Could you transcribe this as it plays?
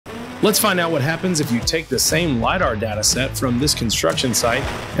Let's find out what happens if you take the same LiDAR dataset from this construction site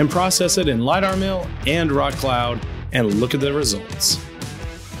and process it in LiDARMill and ROCK Cloud and look at the results.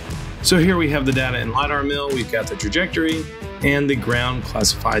 So here we have the data in LiDARMill. We've got the trajectory and the ground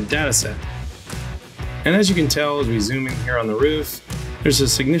classified dataset. And as you can tell, as we zoom in here on the roof, there's a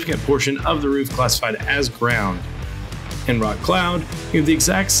significant portion of the roof classified as ground. In ROCK Cloud, we have the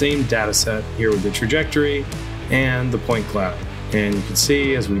exact same dataset here with the trajectory and the point cloud. And you can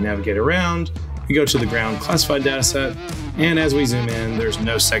see as we navigate around, we go to the ground classified dataset, and as we zoom in, there's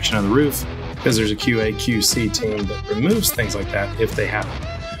no section of the roof because there's a QA QC team that removes things like that if they happen.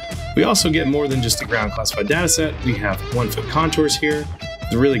 We also get more than just a ground classified dataset. We have 1-foot contours here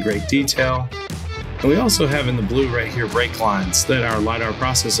with really great detail. And we also have in the blue right here break lines that our LiDAR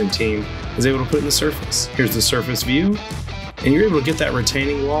processing team is able to put in the surface. Here's the surface view, and you're able to get that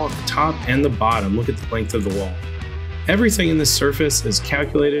retaining wall at the top and the bottom. Look at the length of the wall. Everything in this surface is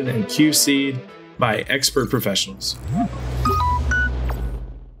calculated and QC'd by expert professionals.